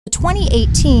The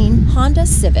 2018 Honda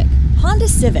Civic. Honda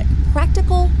Civic,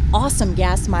 practical, awesome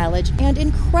gas mileage, and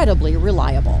incredibly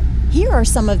reliable. Here are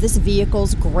some of this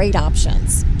vehicle's great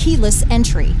options: keyless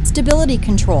entry, stability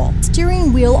control,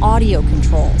 steering wheel audio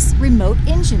controls, remote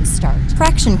engine start,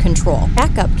 traction control,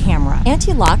 backup camera,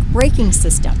 anti-lock braking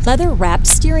system, leather-wrapped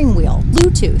steering wheel,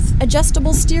 Bluetooth,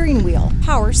 adjustable steering wheel,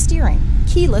 power steering,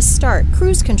 keyless start,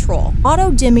 cruise control,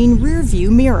 auto-dimming rear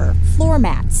view mirror, floor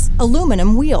mats,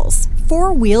 aluminum wheels,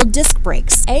 four-wheel disc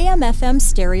brakes, AM/FM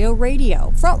stereo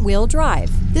radio, front-wheel drive.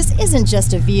 This isn't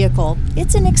just a vehicle,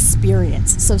 it's an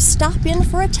experience, so stop in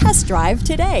for a test drive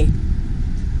today.